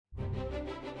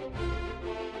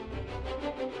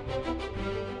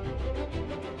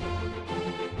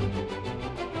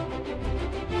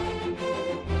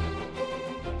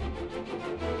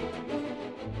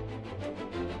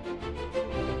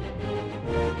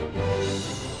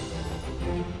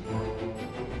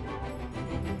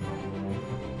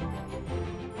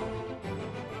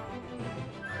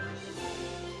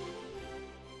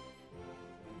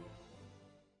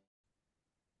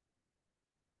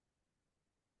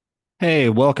Hey,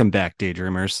 welcome back,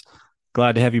 Daydreamers.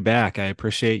 Glad to have you back. I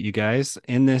appreciate you guys.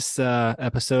 In this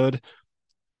episode,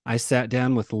 I sat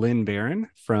down with Lynn Barron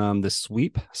from the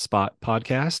Sweep Spot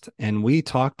podcast, and we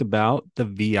talked about the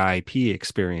VIP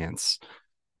experience.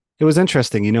 It was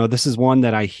interesting. This is one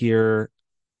that I hear,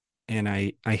 and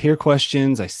I hear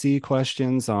questions, I see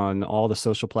questions on all the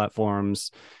social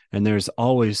platforms, and there's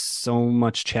always so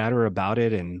much chatter about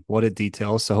it and what it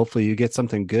details. So hopefully you get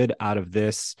something good out of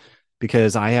this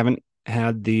because I haven't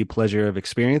had the pleasure of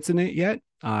experiencing it yet.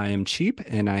 I am cheap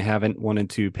and I haven't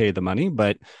wanted to pay the money,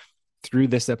 but through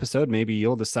this episode, maybe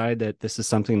you'll decide that this is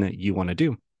something that you want to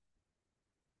do.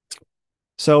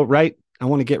 So, right, I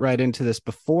want to get right into this.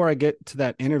 Before I get to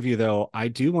that interview, though, I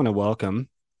do want to welcome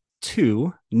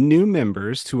two new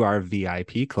members to our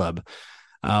VIP club.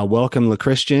 Welcome,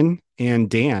 LaChristian and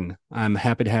Dan. I'm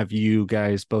happy to have you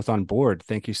guys both on board.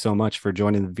 Thank you so much for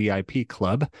joining the VIP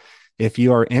club. If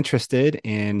you are interested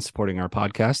in supporting our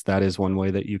podcast, that is one way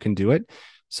that you can do it.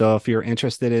 So if you're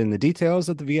interested in the details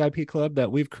of the VIP club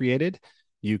that we've created,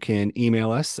 you can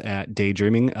email us at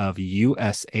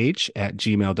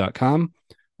daydreamingofush@gmail.com,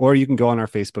 or you can go on our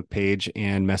Facebook page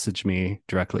and message me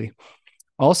directly.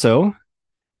 Also,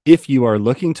 if you are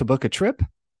looking to book a trip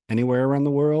anywhere around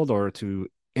the world or to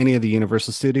any of the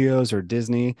Universal Studios or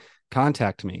Disney,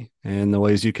 contact me. And the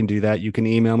ways you can do that, you can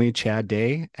email me, Chad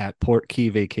Day at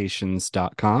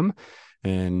portkeyvacations.com.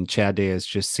 And Chad Day is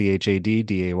just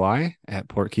CHADDAY at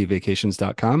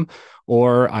portkeyvacations.com.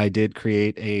 Or I did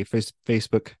create a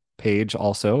Facebook page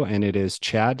also, and it is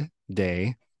Chad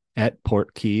Day at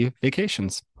Portkey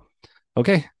Vacations.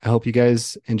 Okay, I hope you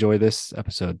guys enjoy this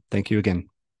episode. Thank you again.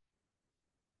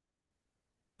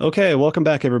 Okay, welcome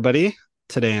back, everybody.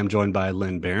 Today I'm joined by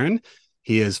Lynn Barron.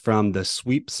 He is from the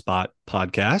Sweep Spot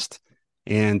podcast.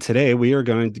 And today we are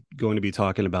going to be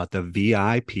talking about the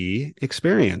VIP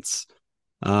experience.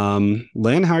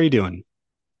 Lynn, how are you doing?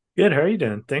 Good. How are you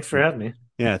doing? Thanks for having me.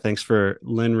 Yeah, thanks for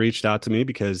Lynn reached out to me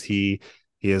because he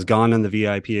has gone on the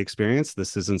VIP experience.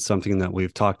 This isn't something that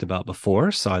we've talked about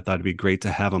before, so I thought it'd be great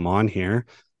to have him on here.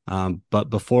 But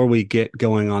before we get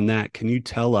going on that, can you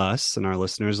tell us and our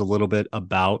listeners a little bit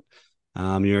about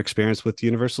your experience with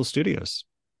Universal Studios?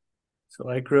 So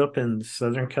I grew up in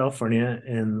Southern California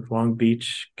in Long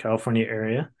Beach, California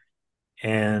area.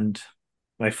 And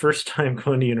my first time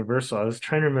going to Universal, I was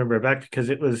trying to remember back because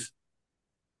it was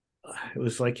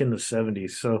like in the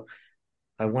 70s. So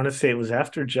I want to say it was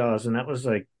after Jaws, and that was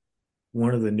like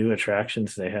one of the new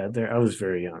attractions they had there. I was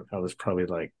very young. I was probably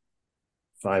like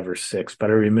 5 or 6, but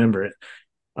I remember it.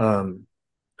 Um,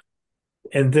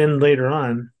 and then later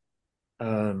on,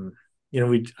 um,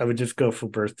 I would just go for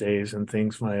birthdays and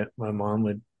things. My mom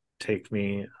would take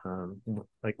me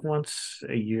like once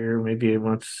a year, maybe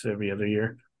once every other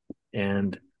year,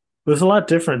 and it was a lot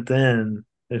different then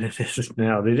than it is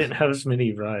now. They didn't have as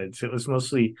many rides. It was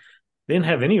mostly they didn't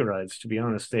have any rides, to be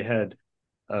honest. They had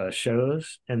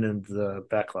shows and then the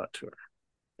backlot tour.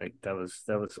 Like that was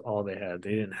all they had.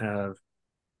 They didn't have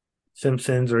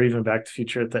Simpsons or even Back to the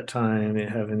Future at that time. They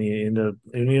didn't have any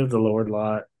of the lower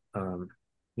lot.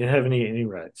 They didn't have any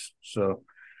rides. So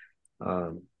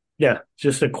um, yeah,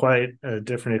 just a quite a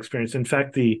different experience. In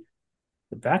fact, the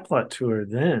backlot tour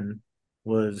then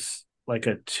was like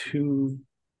a 2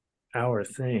 hour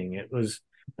thing. It was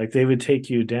like they would take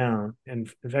you down,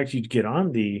 and in fact, you'd get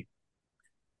on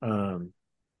um,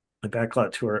 the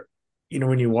backlot tour.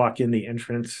 When you walk in, the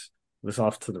entrance was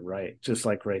off to the right, just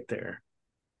like right there.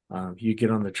 You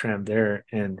get on the tram there,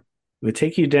 and it would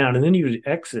take you down, and then you would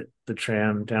exit the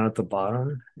tram down at the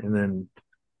bottom, and then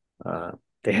uh,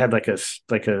 they had like a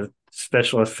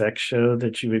special effects show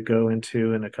that you would go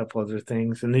into and a couple other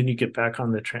things, and then you get back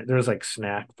on the tram. There was like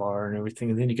snack bar and everything,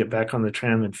 and then you get back on the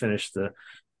tram and finish the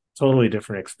totally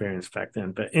different experience back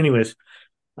then. But anyways,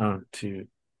 to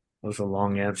that was a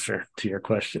long answer to your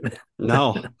question.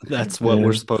 No, that's what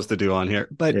we're Yeah, supposed to do on here.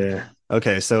 But yeah.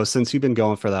 okay, so since you've been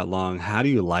going for that long, how do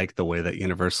you like the way that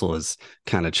Universal has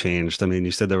kind of changed? I mean,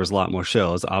 you said there was a lot more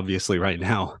shows. Obviously, right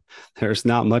now, there's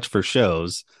not much for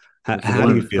shows. There's How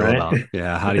do you one, feel right? about,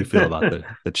 yeah, how do you feel about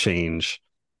the change?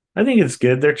 I think it's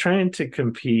good. They're trying to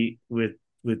compete with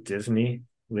Disney,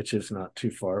 which is not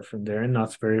too far from there, and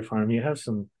Knott's Berry Farm. You have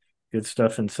some good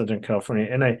stuff in Southern California,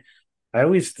 and I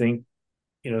always think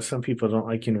some people don't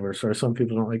like Universal or some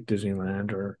people don't like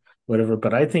Disneyland or whatever,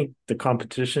 but I think the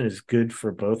competition is good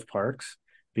for both parks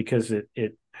because it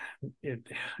it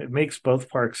makes both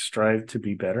parks strive to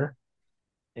be better,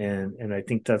 and I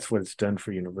think that's what it's done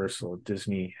for Universal.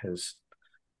 Disney has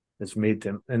made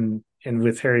them, and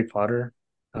with Harry Potter,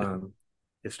 Yeah. um,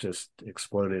 it's just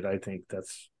exploded. I think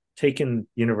that's taken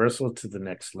Universal to the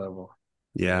next level.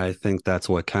 Yeah, I think that's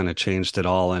what kind of changed it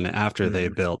all. And after they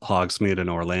Mm, built Hogsmeade in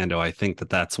Orlando, I think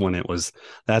that's when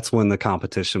the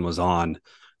competition was on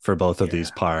for both of these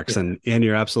yeah, parks. yeah, And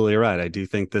you're absolutely right. I do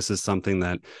think this is something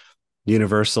that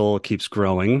Universal keeps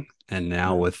growing. And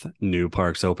now mm, with new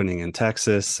parks opening in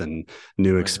Texas and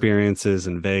new oh, yeah. experiences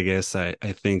in Vegas, I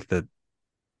think that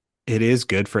it is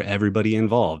good for everybody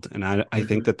involved. And I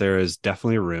think Hmm. that there is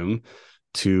definitely room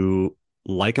to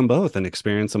like them both and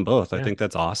experience them both. I Yeah. think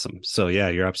that's awesome. So yeah,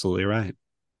 you're absolutely right.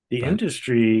 The But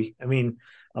industry, I mean,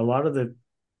 a lot of the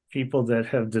people that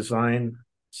have designed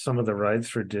some of the rides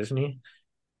for Disney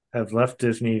have left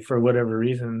Disney for whatever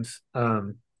reasons,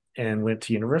 and went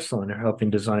to Universal and are helping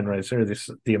design rides there. The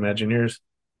Imagineers,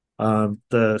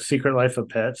 the Secret Life of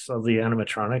Pets, all the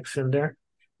animatronics in there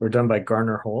were done by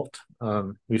Garner Holt.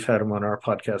 We've had him on our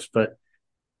podcast, but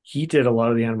he did a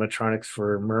lot of the animatronics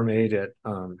for Mermaid at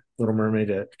Little Mermaid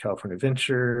at California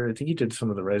Adventure. I think he did some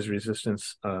of the Rise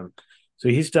Resistance. So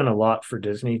he's done a lot for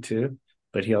Disney too,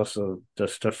 but he also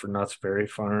does stuff for Knott's Berry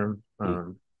Farm,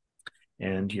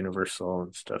 and Universal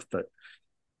and stuff. But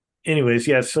anyways,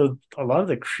 yeah. So a lot of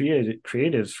the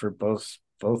creatives for both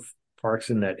parks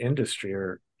in that industry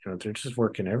are, they're just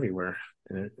working everywhere,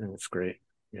 and it's great.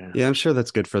 Yeah, yeah, I'm sure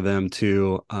that's good for them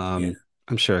too. yeah,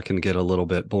 I'm sure it can get a little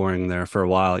bit boring there for a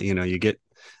while. You know, you get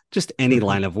just any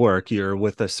line of work, you're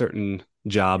with a certain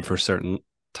job for a yeah, certain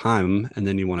time, and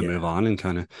then you want to yeah. move on and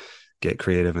kind of get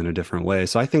creative in a different way.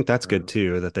 So I think that's good Um,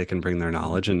 too, that they can bring their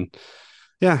knowledge. mhm. And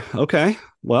yeah, okay.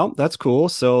 Well, that's cool.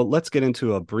 So let's get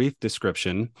into a brief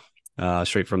description,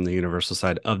 straight from the Universal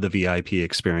side of the VIP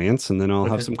experience, and then I'll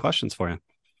have Okay. some questions for you.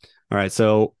 All right.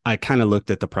 So I kind of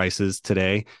looked at the prices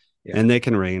today, Yeah. and they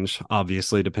can range,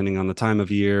 obviously, depending on the time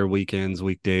of year, weekends,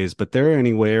 weekdays, but they're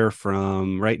anywhere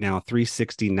from right now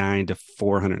 369 to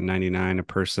 499 a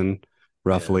person,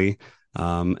 Yeah. roughly.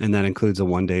 And that includes a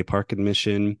 1 day park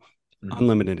admission, Mhm.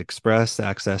 unlimited express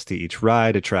access to each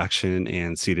ride, attraction,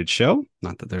 and seated show.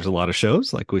 Not that there's a lot of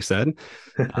shows, like we said.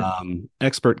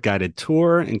 Expert guided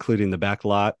tour, including the back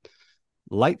lot,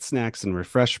 light snacks and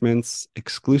refreshments,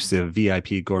 exclusive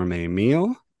VIP gourmet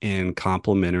meal, and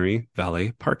complimentary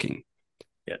valet parking.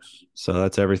 Yes. So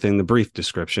that's everything, the brief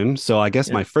description. So I guess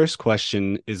Yeah. my first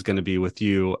question is going to be with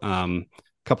you. A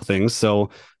couple things. So,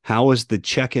 how was the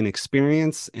check in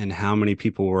experience, and how many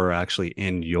people were actually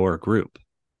in your group?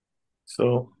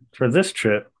 So for this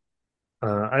trip,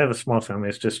 I have a small family.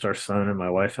 It's just our son and my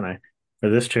wife and I. For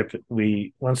this trip,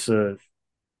 we once a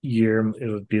year it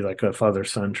would be like a father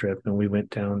son trip, and we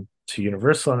went down to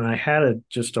Universal, and I had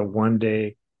just a 1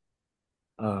 day,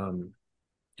 um,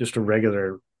 just a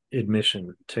regular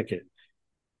admission ticket,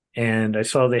 and I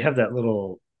saw they have that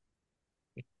little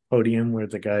podium where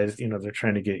the guys, they're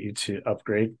trying to get you to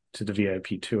upgrade to the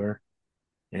VIP tour.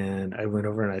 And I went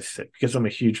over and I said, because I'm a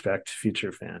huge Back to the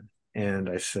Future fan, and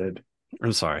I said,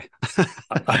 I'm sorry.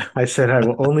 I said I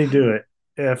will only do it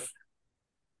if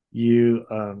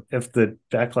if the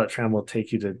backlot tram will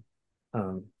take you to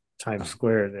um, Times Oh,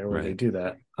 Square there where they right. do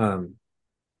that.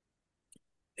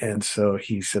 And so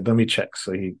he said, let me check.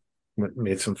 So he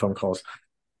made some phone calls,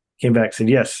 came back, said,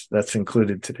 yes, that's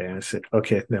included today. And I said,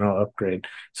 okay, then I'll upgrade.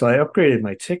 So I upgraded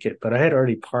my ticket, but I had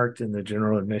already parked in the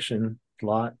general admission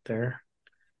lot there,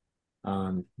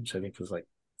 which I think was like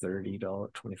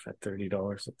 $30, 25,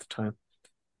 $30 at the time.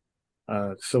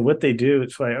 So what they do,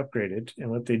 so I upgraded, and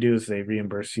what they do is they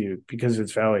reimburse you because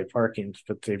it's valet parking,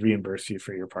 but they reimburse you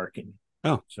for your parking.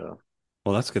 Oh, So,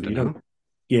 well, that's good so to you don't, know.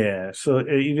 yeah. So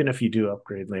even if you do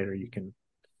upgrade later, you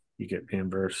get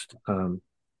reimbursed.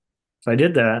 So I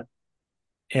did that,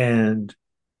 and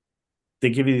they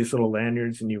give you these little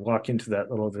lanyards, and you walk into that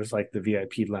little. There's like the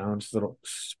VIP lounge, little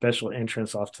special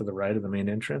entrance off to the right of the main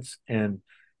entrance, and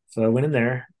so I went in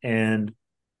there, and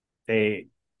they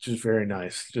just very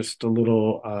nice, just a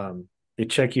little. They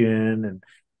check you in, and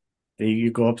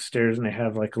you go upstairs and they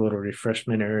have like a little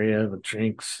refreshment area with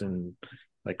drinks and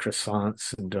like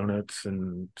croissants and donuts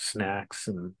and snacks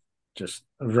and just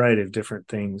a variety of different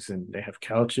things. And they have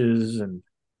couches and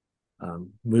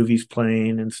movies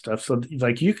playing and stuff. So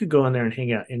like you could go in there and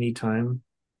hang out anytime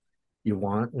you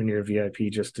want when you're a VIP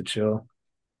just to chill.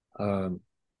 Um,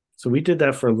 so we did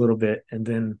that for a little bit, and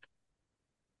then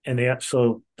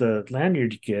so the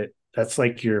lanyard you get, that's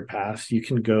like your pass. You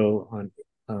can go on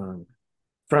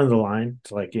front of the line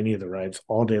to like any of the rides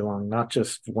all day long, not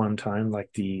just one time like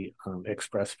the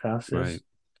express passes. Right.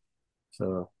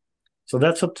 So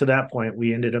that's up to that point.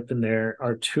 We ended up in there.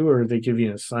 Our tour, they give you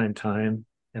an assigned time,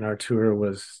 and our tour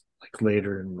was like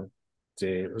later in the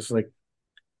day. It was like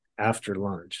after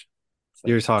lunch. It's like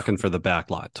You're talking for the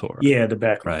backlot tour. yeah, the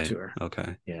backlot Right. tour.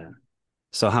 Okay. Yeah.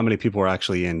 So how many people were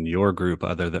actually in your group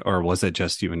other than, or was it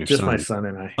just you and your Just my son? son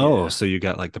and I. Oh, Yeah. so you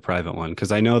got like the private one.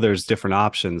 Because I know there's different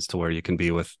options to where you can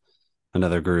be with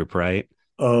another group, right?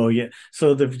 Oh yeah.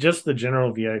 So the just the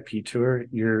general VIP tour,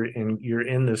 you're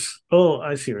in this. Oh,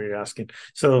 I see what you're asking.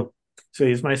 So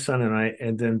he's my son and I,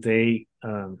 and then they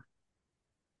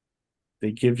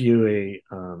give you a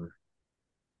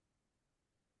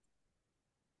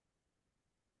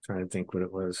trying to think what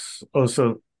it was. Oh,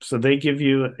 so they give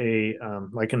you a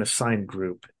like an assigned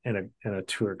group and a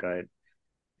tour guide,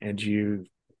 and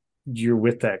you're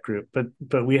with that group.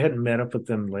 But we hadn't met up with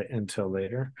them until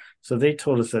later. So they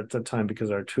told us at the time,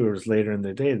 because our tour was later in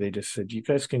the day, they just said, you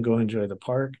guys can go enjoy the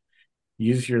park,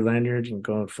 use your lanyard and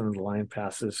go in front of the line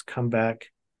passes, come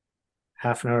back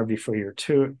half an hour before your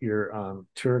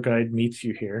tour guide meets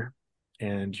you here,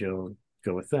 and you'll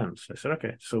go with them. So I said,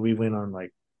 okay. So we went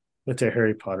to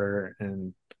Harry Potter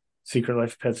and Secret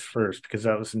Life Pets first, because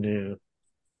that was new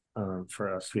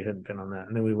for us. We hadn't been on that.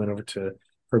 And then we went over to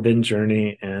Forbidden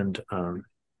Journey, and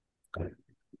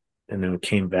then we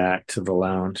came back to the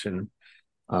lounge. And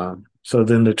so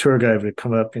then the tour guide would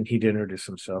come up and he'd introduce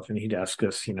himself and he'd ask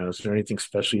us, is there anything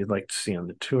special you'd like to see on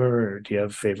the tour? Or do you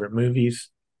have favorite movies?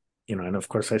 And of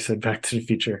course I said Back to the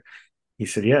Future. He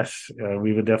said, yes,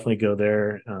 we would definitely go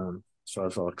there. So I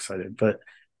was all excited. But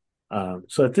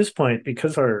so at this point,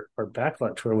 because our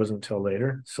backlot tour wasn't until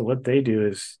later, so what they do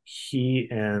is he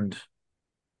and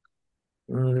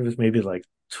there was maybe like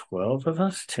 12 of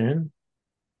us, 10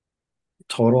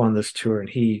 total on this tour, and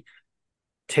he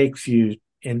takes you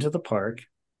into the park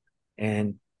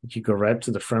and you go right up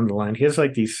to the front of the line. He has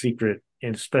like these secret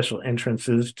and special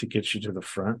entrances to get you to the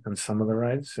front on some of the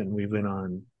rides. And we went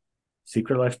on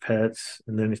Secret Life Pets,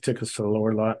 and then he took us to the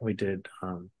lower lot. We did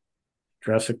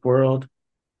Jurassic World,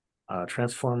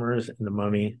 Transformers, and The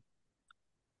Mummy.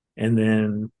 And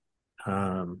then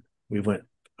we went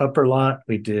upper lot.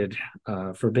 We did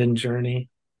Forbidden Journey.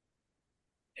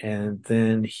 And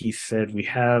then he said, we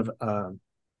have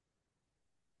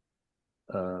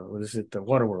what is it? The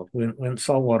Waterworld. We went and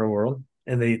saw Waterworld,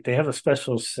 and they have a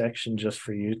special section just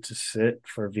for you to sit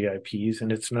for VIPs,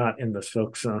 and it's not in the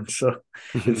silk zone, so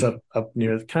it's up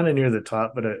near, kind of near the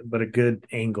top, but a good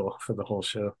angle for the whole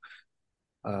show.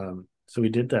 So we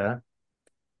did that,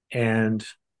 and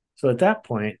so at that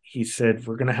point he said,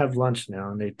 "We're gonna have lunch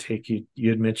now," and they take you.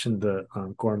 You had mentioned the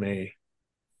gourmet,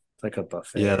 like a Yeah,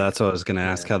 buffet. that's what I was going to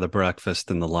ask Yeah, how the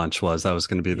breakfast and the lunch was. That was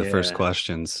going to be the first yeah.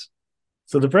 questions.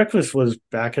 So the breakfast was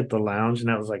back at the lounge, and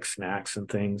that was like snacks and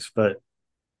things, but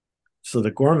so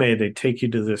the gourmet, they take you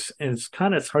to this, and it's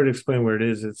hard to explain where it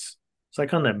is. It's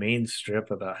like on the main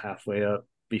strip, about halfway up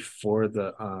before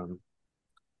the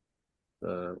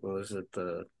what was it,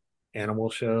 the animal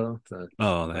show, the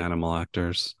Oh, the like, animal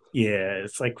actors. yeah,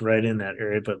 it's like right in that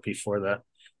area, but before that.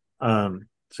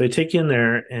 So they take you in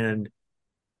there, and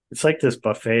it's like this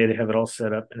buffet. They have it all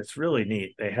set up, and it's really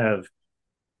neat. They have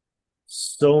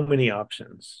so many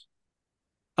options.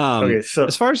 Okay, As so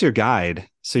far as your guide,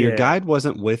 so your yeah. guide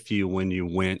wasn't with you when you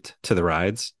went to the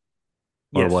rides,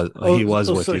 or Yes. was he Oh,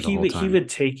 was oh, with so you the he whole would he time? would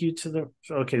take you to the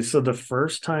okay. So the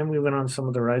first time we went on some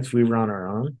of the rides, we were on our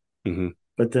own. Hmm.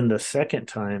 But then the second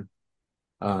time,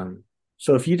 um,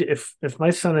 so if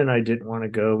my son and I didn't want to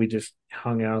go, we just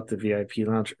hung out at the VIP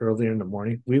lounge earlier in the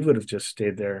morning. We would have just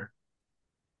stayed there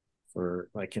for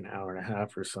like an hour and a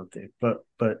half or something. But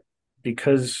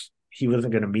because he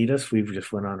wasn't going to meet us, we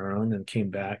just went on our own and came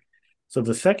back. So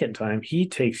the second time, he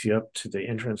takes you up to the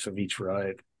entrance of each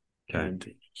ride, Okay.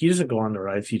 and he doesn't go on the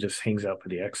rides. He just hangs out by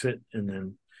the exit and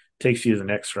then takes you to the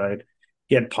next ride.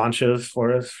 He had ponchos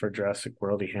for us for Jurassic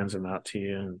World. He hands them out to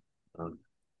you, and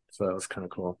so that was kind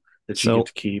of cool that you get So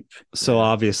to keep. so Yeah,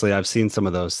 obviously I've seen some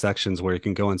of those sections where you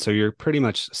can go in. So you're pretty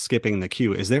much skipping the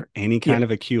queue. Is there any yeah. kind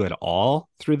of a queue at all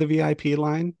through the VIP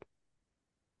line?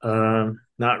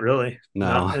 Not really.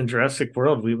 Not No, in Jurassic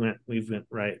World. We went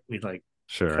right. We like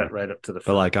cut sure. right up to the But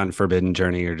front. like on Forbidden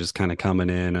Journey, you're just kind of coming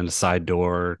in and a side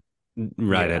door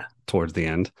right at Yeah, towards the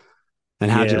end. And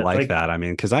how'd you yeah. like Like that? I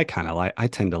mean, because I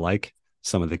tend to like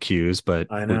some of the cues, but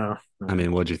I know. I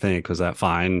mean, what'd you think? Was that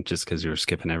fine just because you were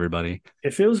skipping everybody?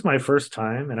 If it was my first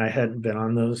time and I hadn't been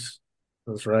on those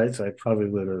rides, I probably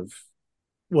would have.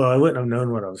 Well, I wouldn't have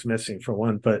known what I was missing for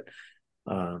one. But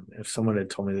if someone had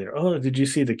told me that, oh, did you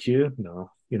see the queue?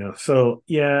 No, So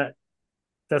yeah,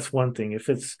 that's one thing.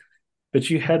 But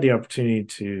you had the opportunity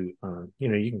to,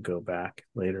 you can go back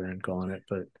later and go on it.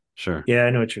 But Sure. yeah, I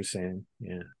know what you're saying.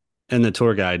 Yeah. And the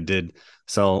tour guide did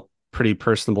so pretty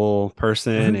personable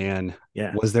person. Mhm. And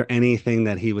Yeah. was there anything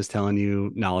that he was telling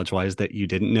you knowledge wise that you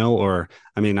didn't know? Or,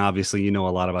 I mean, obviously, you know a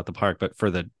lot about the park, but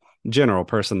for the general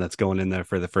person that's going in there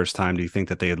for the first time, do you think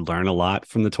that they'd learn a lot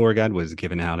from the tour guide? Was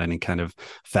giving out any kind of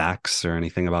facts or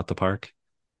anything about the park?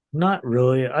 Not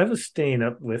really. I was staying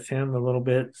up with him a little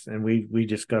bit, and we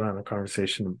just got on a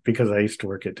conversation because I used to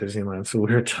work at Disneyland, so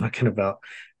we were talking about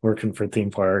working for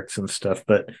theme parks and stuff.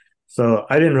 But so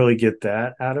I didn't really get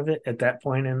that out of it at that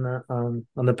point in the on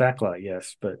the backlot,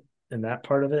 yes, but in that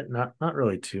part of it, not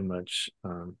really too much.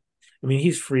 I mean,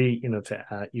 he's free,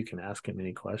 to you can ask him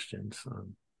any questions.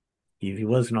 He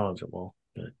was knowledgeable,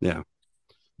 Yeah.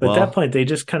 but at that Well, point, they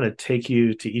just kind of take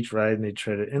you to each ride and they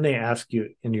try to, and they ask you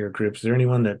in your group, is there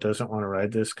anyone that doesn't want to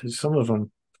ride this? Because some of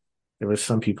them, there was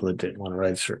some people that didn't want to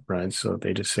ride certain rides. So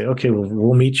they just say, okay, well,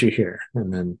 we'll meet you here.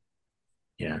 And then,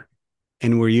 yeah.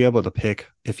 and were you able to pick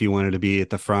if you wanted to be at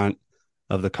the front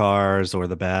of the cars or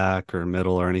the back or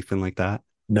middle or anything like that?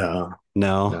 No,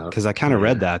 No, no. because I kind of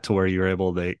read Yeah. that to where you were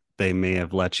able they may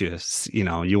have let you,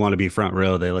 you want to be front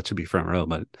row, they let you be front row,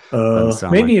 but doesn't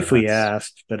sound Maybe like if we that's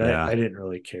asked, but yeah, I didn't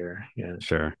really care. Yeah.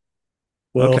 sure.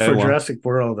 Well, Okay, for well, Jurassic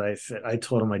World, I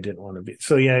told him I didn't want to be.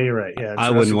 So yeah, you're right. Yeah, I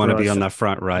wouldn't Jurassic want to World. I be on said the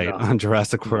front right no, on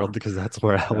Jurassic World no, because that's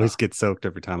where I no. always get soaked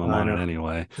every time I'm I on it know.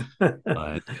 anyway.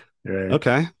 But Right.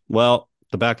 okay. Well,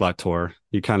 the backlot tour,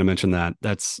 you kind of mentioned that.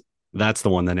 That's the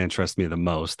one that interests me the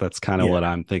most. That's kind of Yeah. what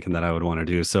I'm thinking that I would want to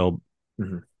do. So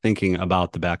Mhm. thinking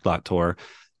about the backlot tour,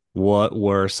 what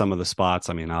were some of the spots?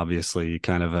 I mean, obviously you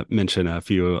kind of mentioned a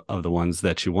few of the ones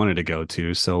that you wanted to go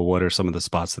to. So what are some of the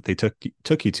spots that they took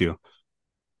you to?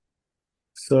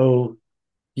 So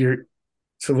you're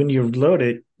so when you load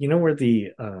it, you know where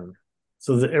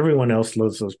so that everyone else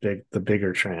loads the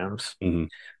bigger trams. Hmm.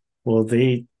 Well,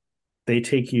 they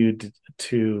take you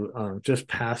to just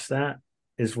past that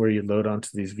is where you load onto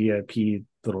these VIP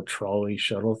little trolley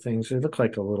shuttle things. They look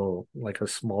like a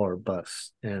smaller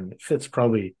bus, and it fits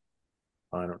probably,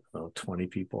 I don't know, 20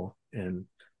 people. And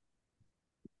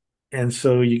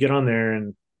so you get on there,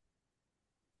 and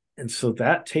so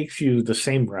that takes you the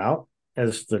same route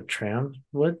as the tram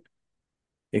would,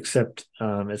 except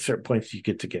at certain points you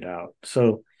get out.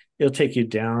 So it'll take you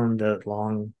down that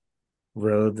long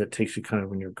road that takes you kind of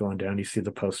when you're going down. You see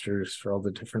the posters for all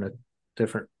the different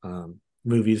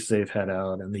movies they've had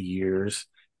out and the years,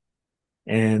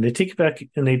 and they take you back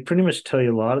and they pretty much tell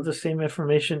you a lot of the same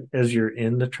information as you're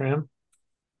in the tram.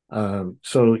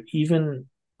 So even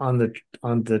on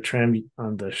the tram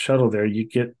on the shuttle there, you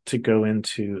get to go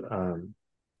into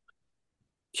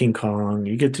King Kong.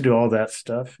 You get to do all that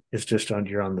stuff. It's just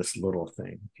you're on this little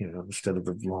thing, instead of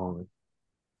the long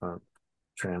uh,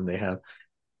 tram they have.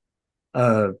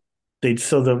 Uh, they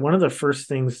so the one of the first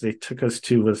things they took us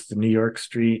to was the New York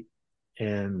Street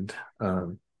and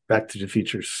Back to the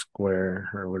Future Square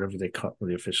or whatever they call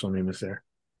the official name is there,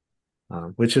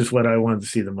 which is what I wanted to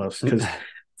see the most because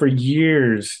for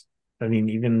years, I mean,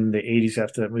 even in the '80s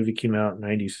after that movie came out,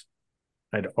 '90s,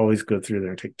 I'd always go through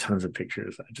there and take tons of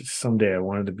pictures. I just someday I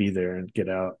wanted to be there and get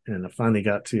out, and I finally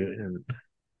got to, and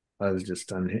I was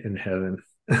just in heaven.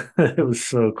 It was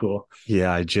so cool.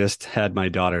 Yeah, I just had my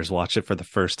daughters watch it for the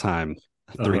first time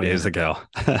three Oh days yeah, ago.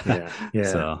 yeah, yeah,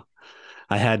 So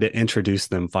I had to introduce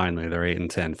them finally. They're 8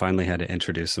 and 10. Finally had to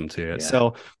introduce them to it. yeah,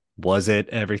 So was it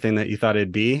everything that you thought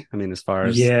it'd be? I mean, as far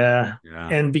as yeah. yeah.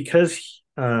 And because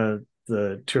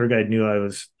the tour guide knew I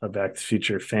was a Back to the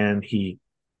Future fan, he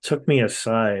took me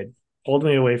aside, pulled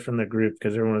me away from the group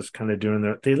because everyone was kind of doing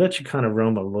their. They let you kind of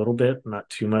roam a little bit, not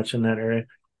too much in that area.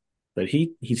 But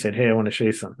he said, "Hey, I want to show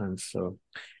you something." So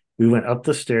we went up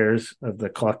the stairs of the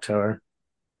clock tower,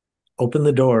 opened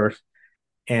the door,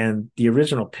 and the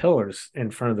original pillars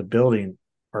in front of the building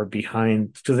are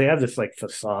behind because they have this like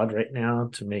facade right now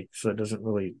to make so it doesn't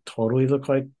really totally look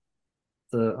like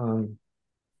the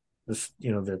this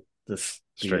the this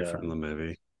the Straight from the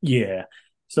movie. yeah.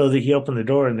 So that he opened the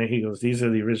door and then he goes, "These are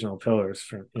the original pillars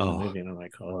from in the Oh, movie." And I'm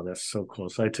like, "Oh, that's so cool."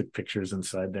 So I took pictures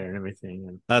inside there and everything.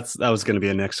 And that was going to be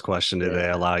a next question. Do they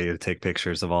yeah, allow you to take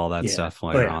pictures of all that yeah, stuff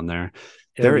while oh you're yeah, on there?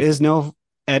 There is everything. no,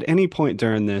 at any point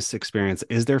during this experience,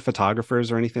 is there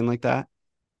photographers or anything like that?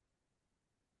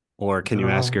 Or can you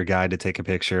ask No, your guide to take a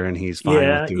picture and he's fine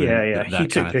with yeah, yeah, doing yeah. He that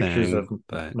kind took of pictures thing? of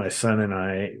But my son and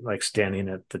I, like standing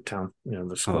at the town, the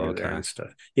oh, square there okay. and stuff.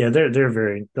 Yeah,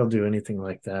 they'll do anything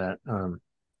like that.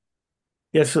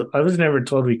 Yeah. So I was never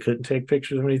told we couldn't take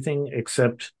pictures of anything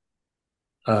except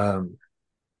um,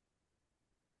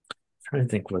 trying to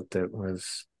think what that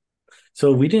was.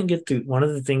 So we didn't get to one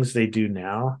of the things they do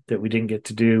now that we didn't get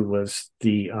to do was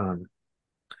the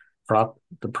prop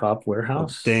Well,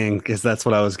 warehouse. dang, because that's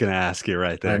what I was going to ask you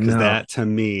right there. I Because know, that to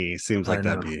me seems I like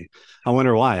that'd know. be. I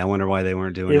wonder why. I wonder why they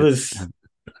weren't doing It it. was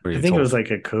Were I you think it was told?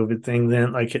 like a COVID thing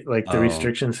then. Like the Oh,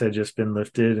 restrictions had just been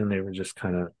lifted and they were just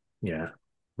kind of yeah.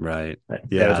 Right. That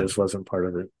Yeah. just wasn't part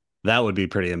of it. That would be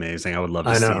pretty amazing. I would love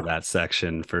to I see know. that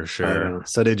section for I sure. know.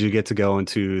 So did you get to go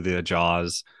into the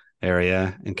Jaws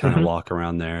area and kind of Hmm. walk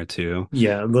around there too?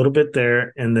 Yeah, a little bit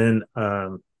there, and then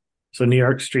so New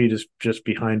York Street is just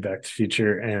behind Back to the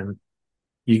Future, and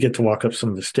you get to walk up some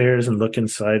of the stairs and look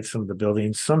inside some of the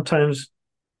buildings. Sometimes,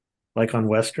 like on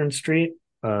Western Street,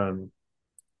 um,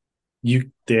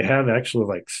 you they have actual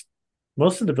like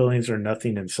most of the buildings are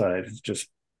nothing inside. It's just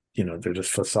they're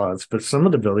just facades. But some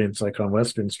of the buildings, like on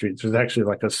Western Street, there's actually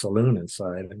like a saloon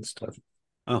inside and stuff.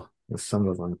 Oh, With some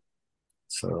of them.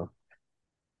 So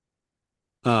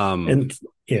um, and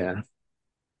yeah,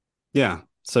 yeah.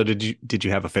 So did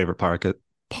you have a favorite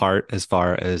part as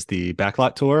far as the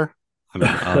backlot tour? I mean,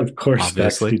 of course,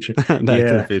 Back to the obviously, Future. Back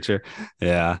to the Yeah. Future.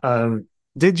 Yeah. Um,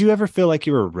 Did you ever feel like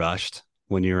you were rushed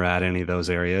when you were at any of those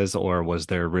areas, or was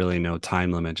there really no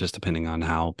time limit, just depending on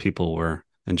how people were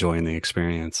enjoying the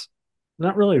experience?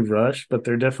 Not really rushed, but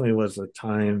there definitely was a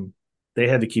time they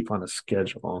had to keep on a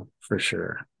schedule for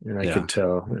sure. And I Yeah. could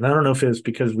tell. And I don't know if it was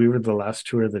because we were the last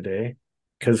tour of the day,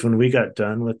 because when we got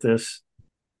done with this,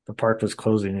 the park was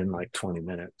closing in like 20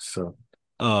 minutes. So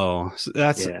Oh, so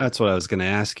that's yeah, that's what I was going to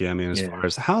ask you. I mean, as yeah. far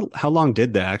as how long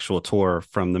did the actual tour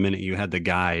from the minute you had the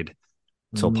guide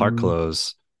till park Mm,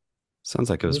 close? Sounds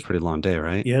like it it was a was pretty long day,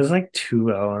 right? yeah, it was like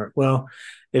 2 hour. Well,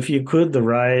 if you include the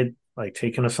ride, like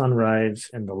taking us on rides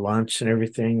and the lunch and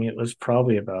everything, it was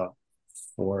probably about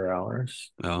 4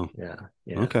 hours. Oh, Yeah,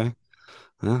 yeah. okay.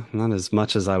 Well, not as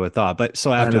much as I would thought.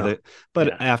 I know. But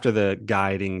Yeah. after the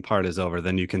guiding part is over,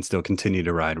 then you can still continue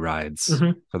to ride rides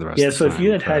Hmm. for the rest Yeah, of the so if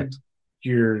you time, had correct?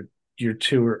 your your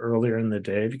tour earlier in the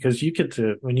day, because you get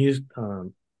to when you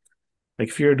like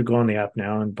if you were to go on the app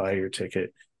now and buy your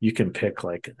ticket, you can pick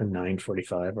like a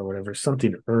 9:45 or whatever,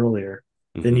 something earlier.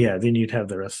 Then Hmm. yeah, then you'd have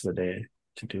the rest of the day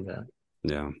to do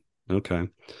Yeah. Okay.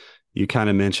 You kind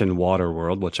of mentioned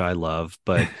Waterworld, which I love,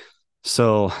 but that.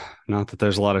 so not that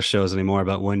there's a lot of shows anymore,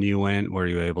 but when you went, were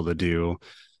you able to do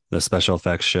the special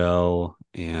effects show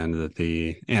and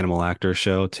the animal actor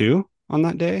show too on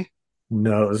that day?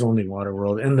 No, it was only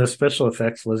Waterworld, and the special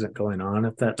effects wasn't going on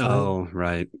at that time. Oh,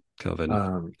 right. COVID.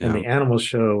 And Yeah. the animal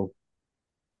show,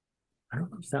 I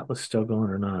don't know if that was still going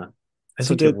or not. I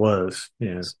So think it was.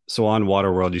 Yeah. so on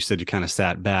Waterworld, you said you kind of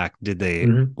sat back. Did they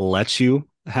Hmm. let you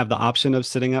have the option of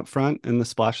sitting up front in the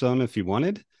splash zone if you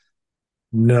wanted?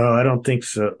 No, I don't think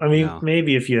so. I mean, No.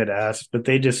 maybe if you had asked, but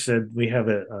they just said we have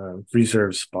a,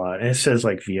 reserved spot, and it says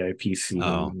like VIP Oh,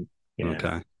 seating. Yeah.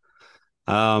 okay.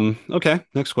 Okay.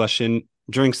 Next question.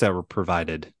 Drinks that were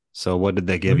provided. So what did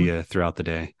they give Hmm. you throughout the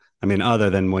day? I mean, other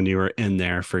than when you were in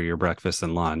there for your breakfast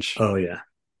and lunch. Oh yeah.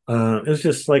 It was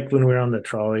just like when we were on the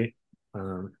trolley,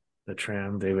 the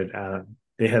tram.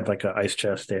 They had like a ice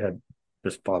chest. They had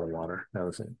this bottled water. That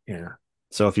was it. Yeah,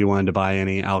 So if you wanted to buy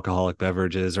any alcoholic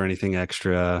beverages or anything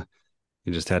extra,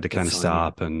 you just had to kind of it's on you.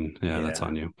 stop and yeah, that's Yeah,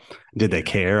 on you. Did they yeah.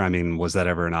 care? I mean, was that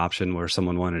ever an option where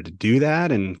someone wanted to do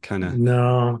that and kind of,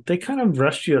 No, they kind of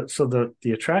rushed you. So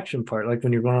the attraction part, like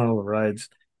when you're going on all the rides,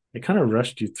 they kind of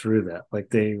rushed you through that. Like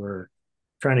they were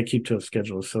trying to keep to a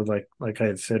schedule. So like I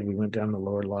had said, we went down the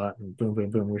lower lot and boom, boom,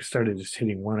 boom. We started just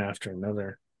hitting one after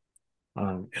another.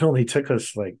 It only took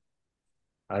us like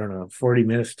I don't know 40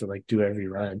 minutes to like do every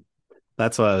ride.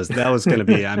 that was going to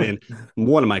be, I mean,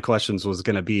 one of my questions was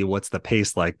going to be, what's the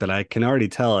pace like? But I can already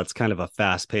tell it's kind of a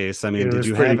fast pace. I mean, It did was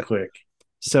you pretty have, quick.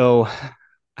 so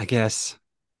I guess,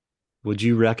 would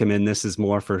you recommend this is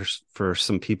more for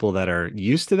some people that are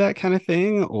used to that kind of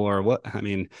thing, or what? I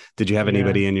mean, did you have Yeah,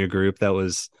 anybody in your group that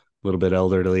was a little bit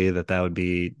elderly that would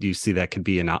be? Do you see that could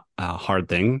be a hard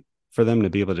thing for them to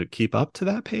be able to keep up to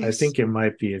that I pace? think it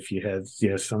might be if you had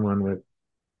someone with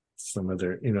some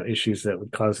other issues that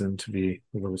would cause them to be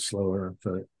a little slower.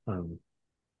 But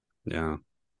Yeah.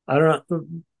 I don't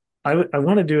know. I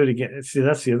want to do it again. See,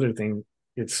 that's the other thing.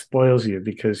 It spoils you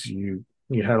because you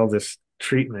had all this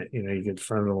treatment. You get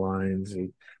front of the lines,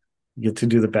 you get to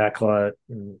do the back lot.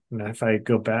 And if I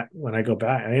go back, when I go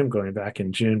back, I am going back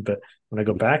in June. But when I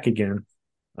go back again,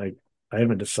 like I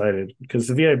haven't decided because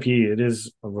the VIP it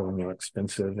is a little more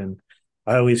expensive, and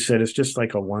I always said it's just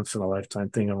like a once in a lifetime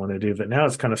thing I want to do. But now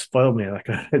it's kind of spoiled me. Like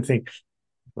I think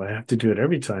well, I have to do it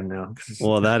every time now.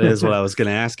 Well, that is what I was going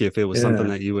to ask you if it was something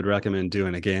Yeah. that you would recommend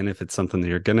doing again, if it's something that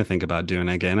you're going to think about doing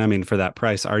again. I mean, for that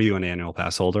price, are you an annual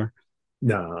pass holder?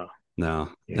 No. No.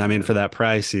 I mean, Yeah. for that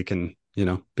price, you can,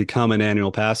 become an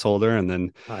annual pass holder and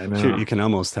then I shoot, you know. can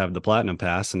almost have the platinum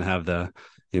pass and have the,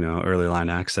 early line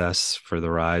access for the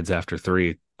rides after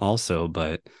three also.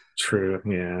 True.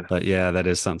 Yeah. But yeah, that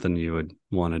is something you would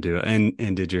want to do. And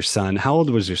did your son, how old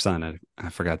was your son? I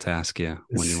forgot to ask you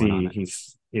Let's when you went on see.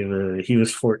 it. He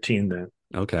was 14 then.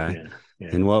 Okay. Yeah,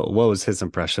 yeah. And what was his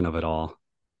impression of it all?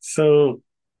 So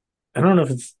I don't know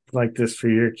if it's like this for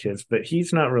your kids, but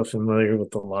he's not real familiar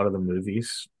with a lot of the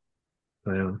movies.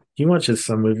 He watches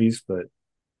some movies, but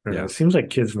I don't know. Yeah. It seems like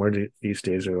kids more these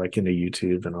days are like into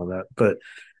YouTube and all that. But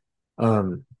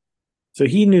um, so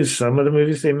he knew some of the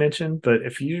movies they mentioned, but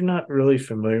if you're not really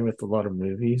familiar with a lot of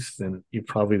movies, then you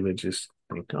probably would just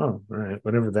think, oh, all right,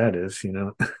 whatever that is,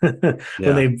 when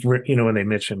Yeah. when they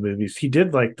mention movies, he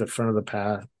did like the front of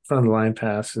the line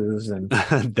passes, and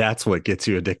That's what gets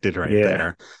you addicted right yeah,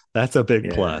 there. That's a big yeah,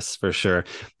 plus for sure.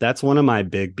 That's one of my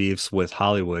big beefs with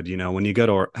Hollywood. When you go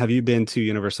to, have you been to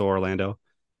Universal Orlando?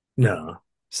 no,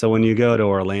 So when you go to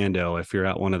Orlando, if you're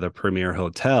at one of the premier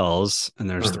hotels and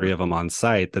there's uh-huh, three of them on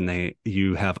site, then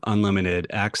you have unlimited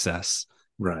access.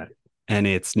 right, And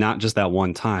it's not just that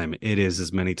one time. It is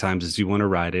as many times as you want to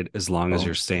ride it, as long as oh,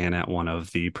 you're staying at one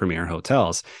of the premier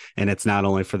hotels. And it's not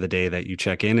only for the day that you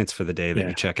check in, it's for the day that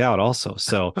you yeah, check out also.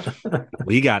 So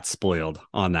we got spoiled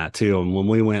on that too. And when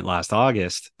we went last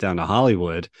August down to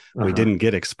Hollywood, we uh-huh, didn't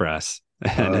get Express.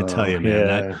 And I tell oh, you, man,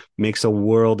 that yeah, makes a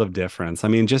world of difference. I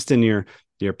mean, just in your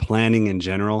planning in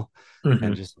general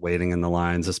and hmm, just waiting in the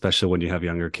lines, especially when you have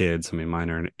younger kids. I mean, mine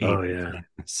are an 8 oh, and yeah, 10.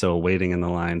 So waiting in the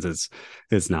lines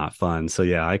is not fun. So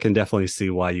yeah, I can definitely see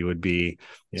why you would be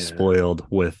yeah. spoiled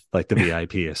with like the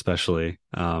VIP, especially.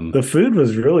 The food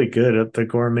was really good at the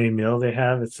gourmet meal they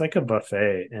have. It's like a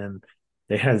buffet, and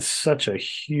they had such a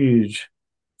huge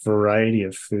variety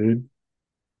of food.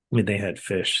 I mean, they had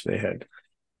fish, they had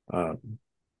um,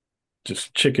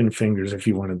 just chicken fingers if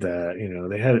you wanted that.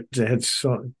 They had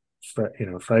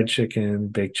fried chicken,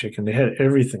 baked chicken. They had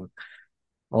everything,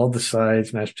 all the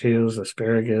sides, mashed potatoes,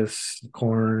 asparagus,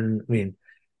 corn. I mean,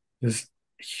 just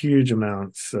huge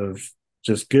amounts of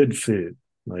just good food,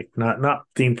 like not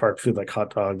theme park food like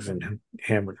hot dogs and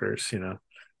hamburgers.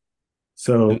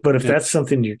 So, and, but if and that's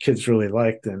something your kids really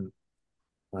like, then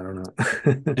I don't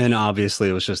know. And obviously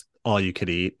it was just all you could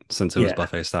eat since it was Yeah,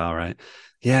 buffet style, right?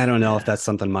 Yeah, I don't know if yeah, that's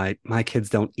something my kids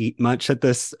don't eat much at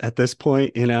this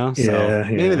point. So yeah,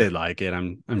 maybe yeah, they like it,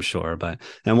 I'm sure. But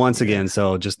and once yeah. again,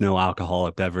 so just no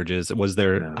alcoholic beverages. Was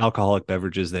there No. alcoholic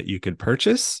beverages that you could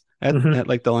purchase at Hmm. at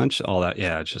like the lunch? All that,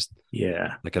 yeah, just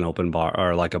Yeah, like an open bar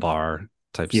or like a bar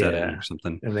type setting or yeah.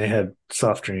 something. And they had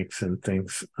soft drinks and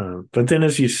things. But then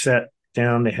as you sat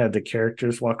down, they had the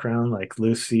characters walk around like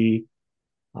Lucy,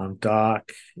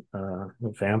 Doc, the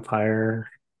vampire.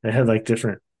 They had like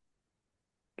different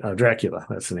Dracula,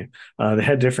 that's the name. They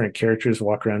had different characters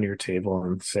walk around your table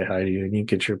and say hi to you, and you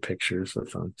get your pictures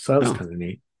with them. So that was Oh, kind of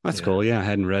neat. that's Yeah, cool. Yeah, I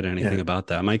hadn't read yeah, anything about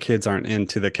that. My kids aren't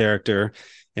into the character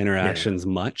yeah, interactions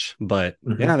much, but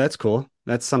hmm, yeah, that's cool.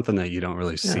 That's something that you don't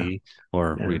really yeah, see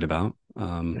or yeah, read about.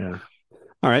 yeah.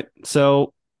 All right.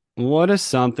 So, what is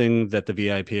something that the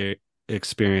VIP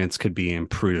experience could be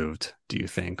improved, do you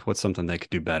think? What's something they could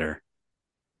do better?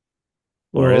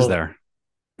 Or is Well, there?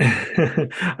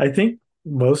 I think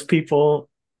most people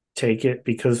take it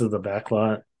because of the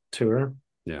backlot tour.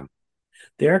 Yeah.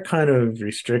 They are kind of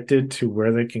restricted to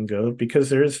where they can go because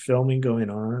there is filming going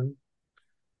on.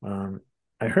 Um,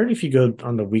 I heard if you go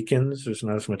on the weekends, there's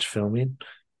not as much filming.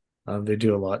 They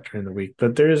do a lot during the week,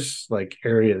 but there's like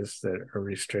areas that are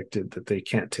restricted that they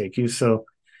can't take you. So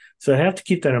I have to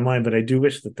keep that in mind. But I do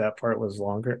wish that that part was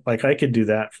longer. Like I could do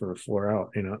that for 4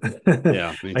 hours.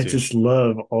 Yeah, me I too. just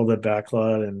love all the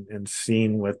backlot and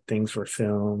seeing what things were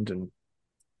filmed, and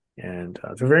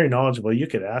they're very knowledgeable. You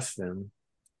could ask them,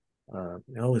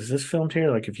 "Oh, is this filmed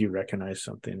here?" Like if you recognize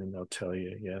something, and they'll tell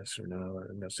you yes or no,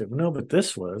 and they'll say, "No, but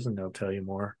this was," and they'll tell you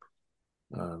more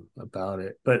about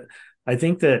it. But I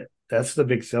think that that's the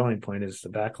big selling point is the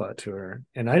backlot tour.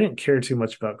 And I didn't care too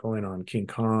much about going on King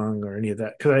Kong or any of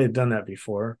that because I had done that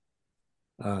before.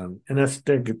 And that's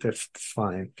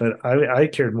fine. But I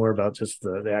cared more about just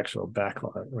the actual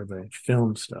backlot or the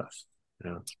film stuff. You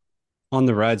know? On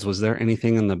the rides, was there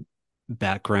anything in the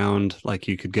background like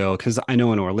you could go? Because I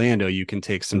know in Orlando you can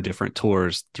take some Mhm. different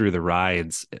tours through the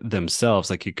rides themselves.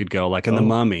 Like you could go like in the Oh,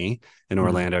 Mummy in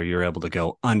mhm. Orlando, you're able to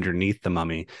go underneath the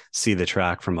Mummy, see the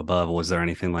track from above. Was there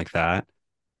anything like that?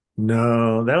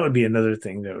 No, that would be another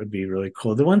thing that would be really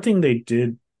cool.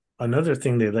 Another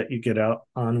thing they let you get out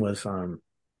on was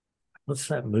what's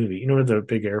that movie? You know where the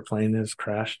big airplane is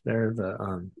crashed there? The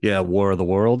Yeah, War of the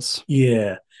Worlds.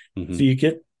 Yeah. Hmm. So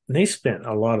they spent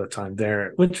a lot of time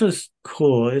there, which was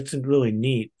cool. It's really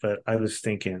neat, but I was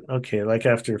thinking, okay, like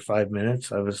after 5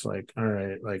 minutes, I was like, all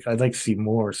right, like I'd like to see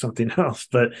more or something else.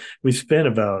 But we spent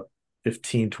about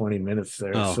 15, 20 minutes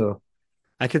there. Oh, So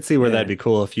I could see where that'd yeah, be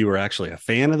cool if you were actually a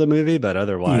fan of the movie, but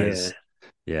yeah. otherwise,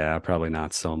 yeah, probably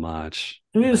not so much.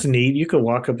 I mean, it's But neat. You can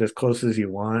walk up as close as you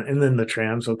want, and then the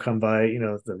trams will come by.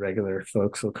 The regular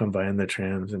folks will come by in the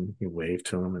trams, and you wave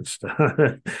to them and stuff.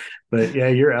 But yeah,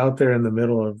 you're out there in the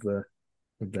middle of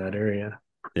that area.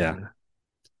 yeah. Yeah,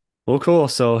 Well, cool.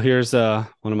 So here's one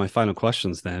of my final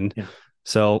questions then. yeah.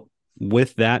 So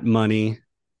with that money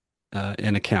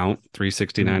in account,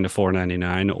 369 Mhm. to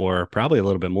 499, or probably a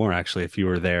little bit more actually if you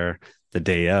were there the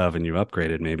day of and you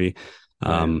upgraded maybe.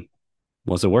 Right. Um,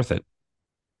 was it worth it?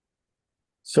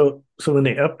 So when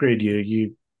they upgrade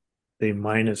you, they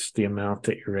minus the amount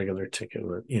that your regular ticket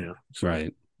would. So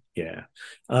Right. yeah.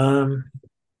 Um,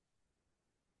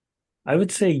 I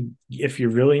would say if you're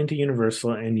really into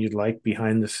Universal and you'd like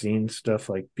behind the scenes stuff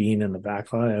like being in the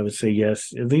backlot, I would say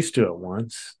yes, at least do it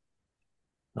once.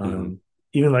 Hmm. Um,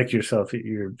 Even like yourself,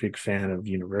 you're a big fan of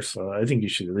Universal. I think you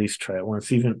should at least try it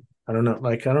once. Even I don't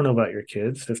know about your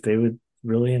kids if they would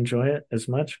really enjoy it as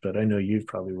much, but I know you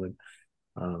probably would.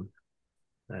 Um,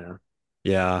 yeah,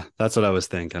 Yeah, that's what I was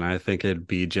thinking. I think it'd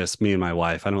be just me and my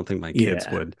wife. I don't think my kids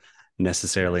yeah, would yeah.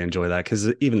 necessarily enjoy that because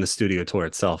even the studio tour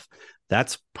itself,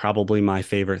 that's probably my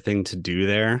favorite thing to do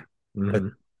there. But Hmm.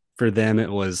 for them, it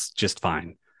was just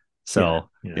fine. Yeah, So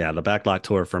yeah, yeah, the backlot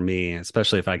tour for me,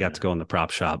 especially if I got to yeah, go in the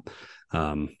prop shop,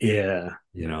 um, yeah,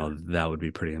 yeah. that would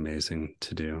be pretty amazing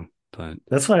to do. But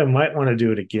That's why I might want to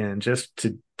do it again just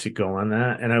to go on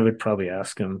that. And I would probably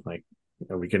ask them like,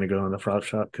 are we going to go in the prop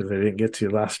shop because I didn't get to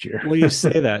last year? well, you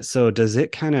say that. So does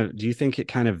it kind of, do you think it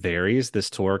kind of varies? This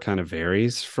tour kind of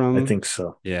varies I from, think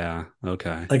so. yeah,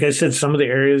 okay. Like I said, some of the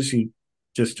areas you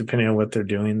just depending on what they're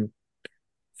doing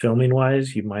filming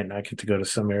wise, you might not get to go to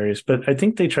some areas. But I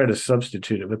think they try to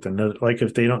substitute it with another. Like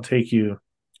if they don't take you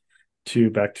to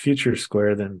Back to Future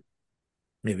Square, then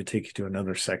maybe take you to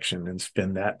another section and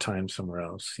spend that time somewhere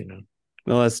else.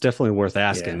 Well, that's definitely worth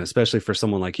asking, Yeah, especially for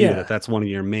someone like you, yeah. that's one of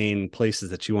your main places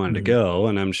that you wanted to Mhm. go.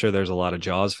 And I'm sure there's a lot of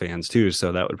Jaws fans too.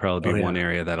 So that would probably Oh be one yeah.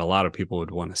 area that a lot of people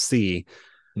would want to see.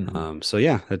 Mhm. So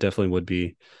yeah, that definitely would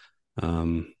be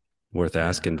um, worth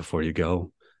asking Yeah, before you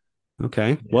go.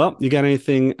 Okay. yeah. Well, you got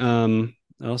anything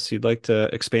else you'd like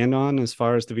to expand on as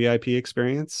far as the VIP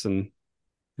experience and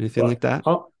anything like Well, that?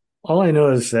 all I know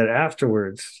is that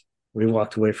afterwards we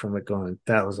walked away from it going,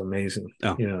 that was amazing.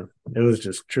 Oh, It was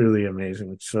just truly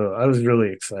amazing. So I was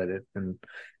really excited. And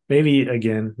maybe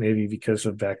again, maybe because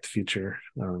of Back to the Future,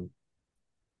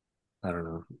 I don't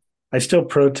know. I still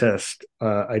protest.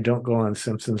 I don't go on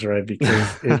Simpsons ride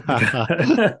because it.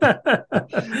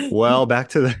 well, back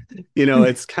to the,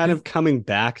 it's kind of coming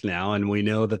back now, and we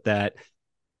know that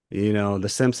The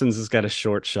Simpsons has got a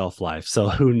short shelf life. So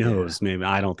who Yeah, knows? Maybe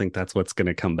I don't think that's what's going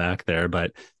to come back there,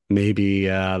 but maybe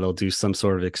they'll do some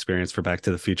sort of experience for Back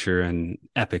to the Future and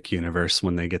Epic Universe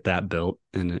when they get that built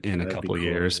in a that'd be couple cool.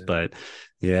 years. But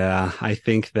yeah, I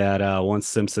think that once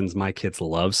Simpsons, my kids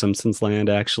love Simpsons Land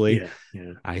actually. Yeah,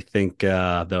 yeah. I think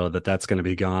though that's going to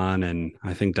be gone, and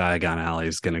I think Diagon Alley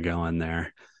is going to go in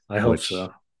there, I hope which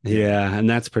so. Yeah, yeah, and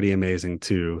that's pretty amazing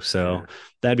too. So yeah.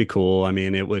 that'd be cool. I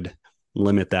mean, it would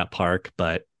limit that park,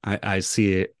 but I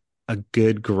see it a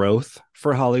good growth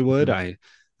for Hollywood. Mhm.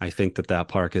 I think that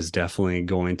park is definitely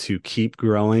going to keep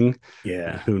growing.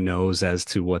 Yeah, Who knows as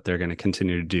to what they're going to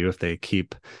continue to do if they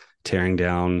keep tearing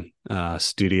down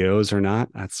studios or not.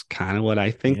 That's kind of what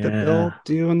I think that they'll yeah.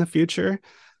 do in the future.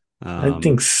 I Um,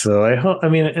 think so. I hope. I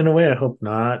mean, in a way, I hope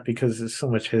not because there's so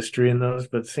much history in those.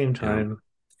 But at the same yeah. time,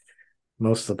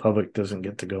 most of the public doesn't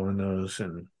get to go in those,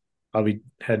 and probably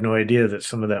had no idea that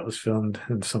some of that was filmed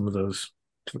in some of those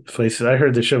places. I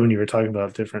heard the show when you were talking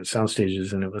about different sound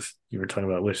stages, and you were talking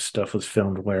about which stuff was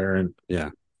filmed where, and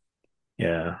Yeah.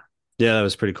 yeah, Yeah, that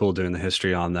was pretty cool doing the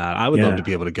history on that. I would love to yeah,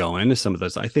 be able to go into some of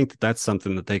those. I think that that's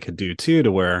something that they could do too,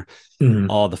 to where mhm,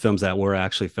 all the films that were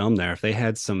actually filmed there, if they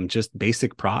had some just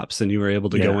basic props and you were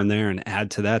able to go yeah, in there and add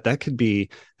to that, that could be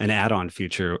an add-on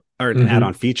feature or an hmm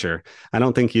add-on feature. I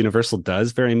don't think Universal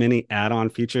does very many add-on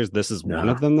features. This is one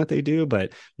no, of them that they do,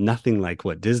 but nothing like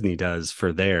what Disney does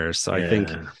for theirs. So I think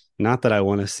yeah, not that I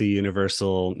want to see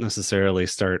Universal necessarily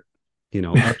start,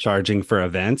 upcharging for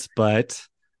events, but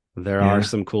there are yeah.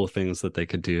 some cool things that they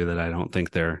could do that I don't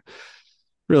think they're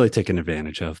really taking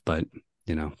advantage of, but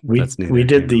We that's we neither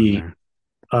here did nor the there.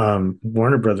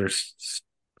 Warner Brothers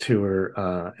tour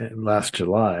last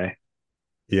July,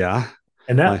 Yeah.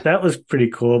 and I, that was pretty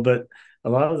cool. But a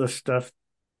lot of the stuff,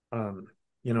 um,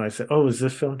 I said, "Oh, is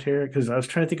this filmed here?" Because I was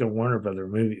trying to think of Warner Brother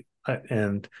movie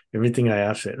and everything I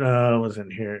asked it, it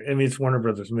wasn't here. I mean, it's Warner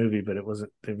Brothers movie, but it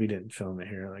wasn't. We didn't film it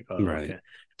here. Like, oh, Right. okay.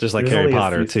 Just like There's Harry only a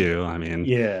Potter few things. too. I mean,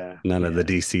 Yeah, none of the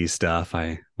yeah, DC stuff,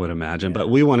 I would imagine. But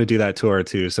yeah. we want to do that tour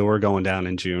too. So we're going down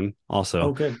in June Oh,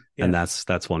 also. good. And Yeah.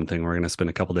 that's one thing. We're going to spend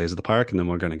a couple days at the park and then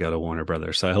we're going to go to Warner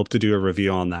Brothers. So I hope to do a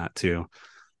review on that too.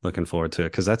 Looking forward to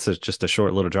it because that's just a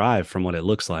short little drive from what it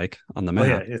looks like on the Oh,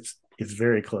 yeah. map. It's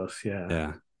very close. Yeah,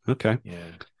 Yeah. Okay. yeah.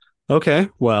 Okay.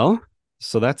 Well,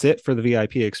 so that's it for the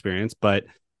VIP experience, but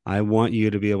I want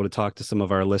you to be able to talk to some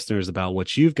of our listeners about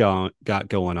what you've got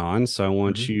going on. So I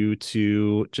want Hmm. you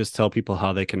to just tell people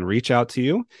how they can reach out to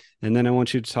you. And then I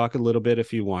want you to talk a little bit,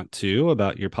 if you want to,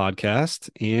 about your podcast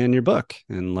and your book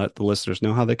and let the listeners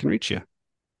know how they can reach you.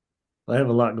 I have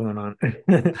a lot going on.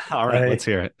 All right, let's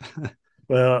I hear it.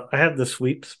 Well, I have the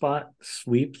sweep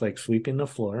like sweeping the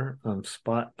floor,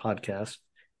 spot podcast,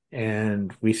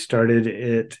 and we started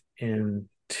it in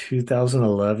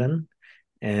 2011,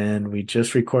 and we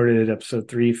just recorded episode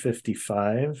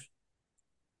 355.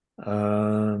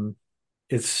 Um,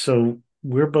 it's so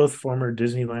we're both former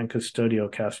Disneyland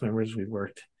custodial cast members. We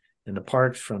worked in the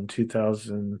parks from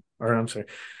 2000, or I'm sorry,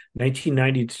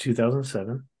 1990 to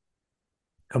 2007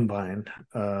 combined.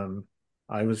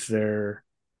 I was there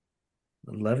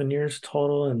 11 years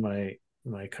total, and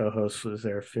my co-host was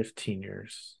there 15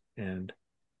 years. And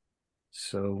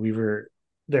so we were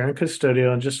there in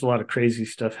custodial, and just a lot of crazy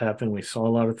stuff happened. We saw a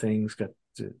lot of things.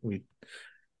 We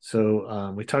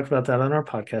talked about that on our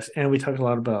podcast, and we talked a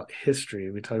lot about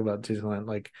history. We talk about Disneyland.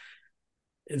 Like,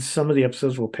 in some of the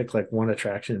episodes we'll pick like one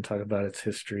attraction and talk about its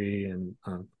history, and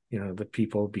the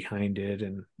people behind it,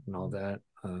 and all that.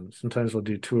 Sometimes we'll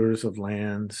do tours of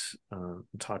lands, and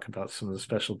talk about some of the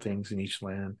special things in each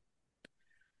land.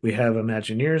 We have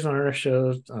Imagineers on our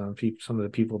show, some of the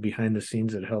people behind the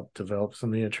scenes that help develop some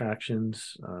of the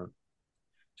attractions.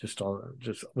 Just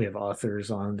we have authors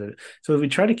on the, so we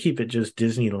try to keep it just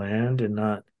Disneyland and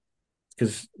not,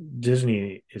 because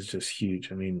Disney is just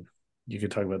huge. I mean, you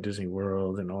could talk about Disney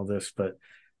World and all this, but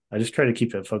I just try to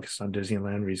keep it focused on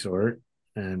Disneyland Resort.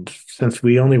 And since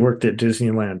we only worked at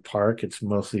Disneyland Park, it's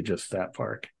mostly just that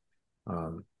park.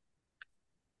 Um,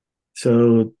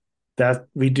 so that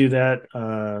we do that.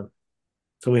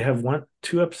 So we have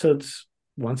two episodes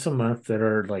once a month that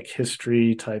are like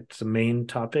history type, the main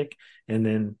topic. And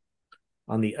then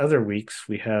on the other weeks,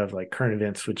 we have like current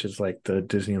events, which is like the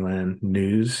Disneyland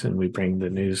news, and we bring the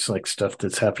news, like stuff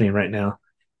that's happening right now.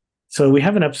 So we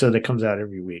have an episode that comes out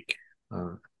every week.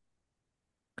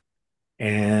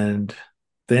 And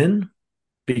then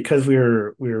because we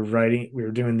were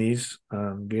doing these,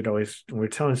 we were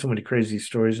telling so many crazy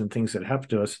stories and things that happened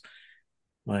to us.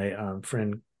 My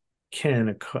friend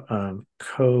Ken,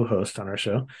 co-host on our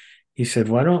show, he said,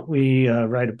 "Why don't we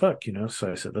write a book?"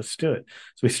 So I said, "Let's do it."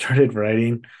 So we started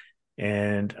writing,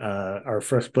 and our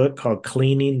first book, called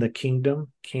 "Cleaning the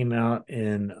Kingdom," came out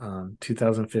in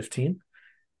 2015,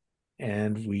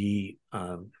 and we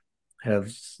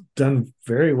have done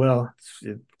very well.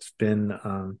 It's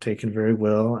been taken very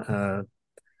well.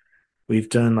 We've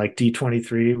done like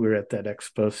D23. We were at that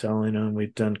expo selling them.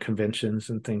 We've done conventions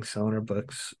and things selling our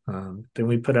books. Then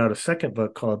we put out a second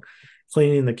book called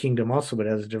Cleaning the Kingdom, also, but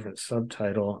has a different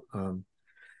subtitle.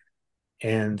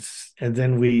 And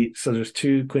then so there's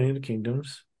two Cleaning the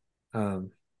Kingdoms.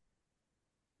 Um,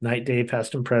 Night, Day,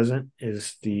 Past, and Present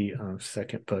is the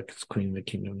second book. It's Cleaning the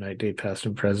Kingdom, Night, Day, Past,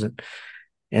 and Present.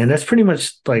 And that's pretty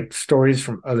much like stories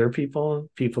from other people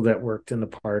that worked in the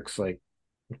parks, like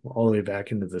all the way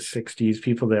back into the 60s,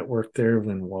 people that worked there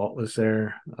when Walt was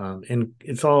there. And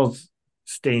it's all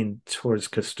staying towards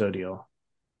custodial,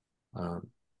 um,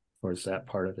 towards that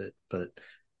part of it. But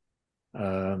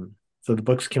so the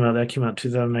books that came out in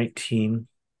 2019,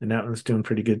 and that one's doing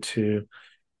pretty good too.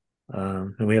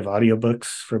 And we have audiobooks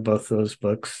for both those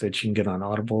books that you can get on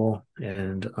Audible.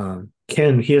 And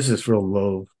Ken, he has this real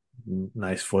low,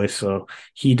 nice voice. So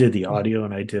he did the audio,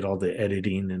 and I did all the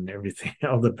editing and everything,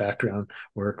 all the background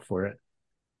work for it.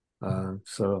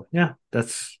 So yeah,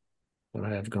 that's what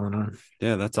I have going on.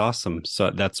 Yeah, that's awesome.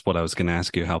 So that's what I was going to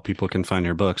ask you, how people can find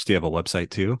your books. Do you have a website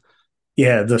too?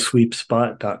 Yeah,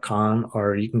 thesweepspot.com,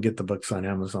 or you can get the books on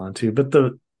Amazon too. But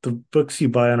the books you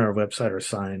buy on our website are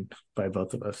signed by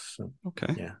both of us. So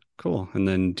Okay, yeah. cool. And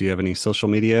then do you have any social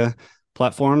media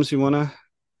platforms you want to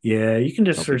Yeah, you can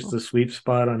just tell search people? the Sweep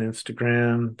Spot on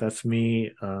Instagram. That's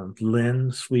me.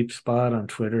 Lynn Sweep Spot on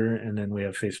Twitter, and then we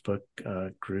have Facebook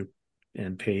group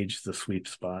and page, the Sweep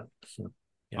Spot. So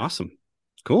yeah, Awesome.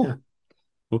 Cool. yeah,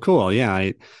 Well, cool.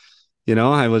 Yeah,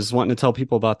 I was wanting to tell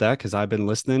people about that because I've been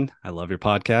listening. I love your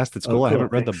podcast. It's Oh, cool. I cool.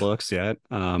 haven't read the Thanks. books yet.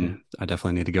 Yeah. I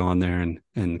definitely need to go on there and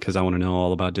because I want to know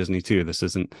all about Disney too.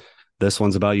 This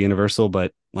one's about Universal,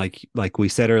 but like we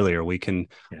said earlier, we can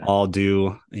Yeah. all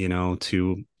do,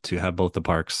 to have both the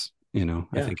parks. I Yeah.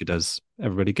 think it does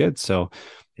everybody good. So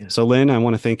Yeah. so Lynn, I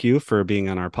want to thank you for being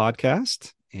on our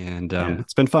podcast. And Yeah.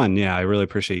 it's been fun. Yeah, I really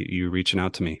appreciate you reaching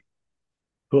out to me.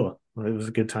 Cool. Well, it was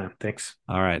a good time. Thanks.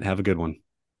 All right. Have a good one.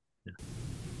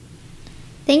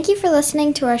 Thank you for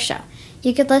listening to our show.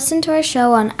 You could listen to our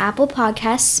show on Apple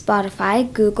Podcasts,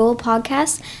 Spotify, Google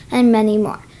Podcasts, and many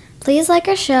more. Please like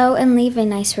our show and leave a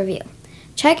nice review.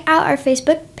 Check out our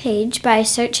Facebook page by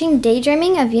searching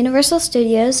Daydreaming of Universal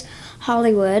Studios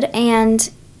Hollywood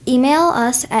and email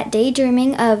us at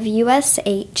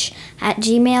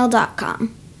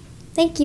daydreamingofUSH@gmail.com. Thank you.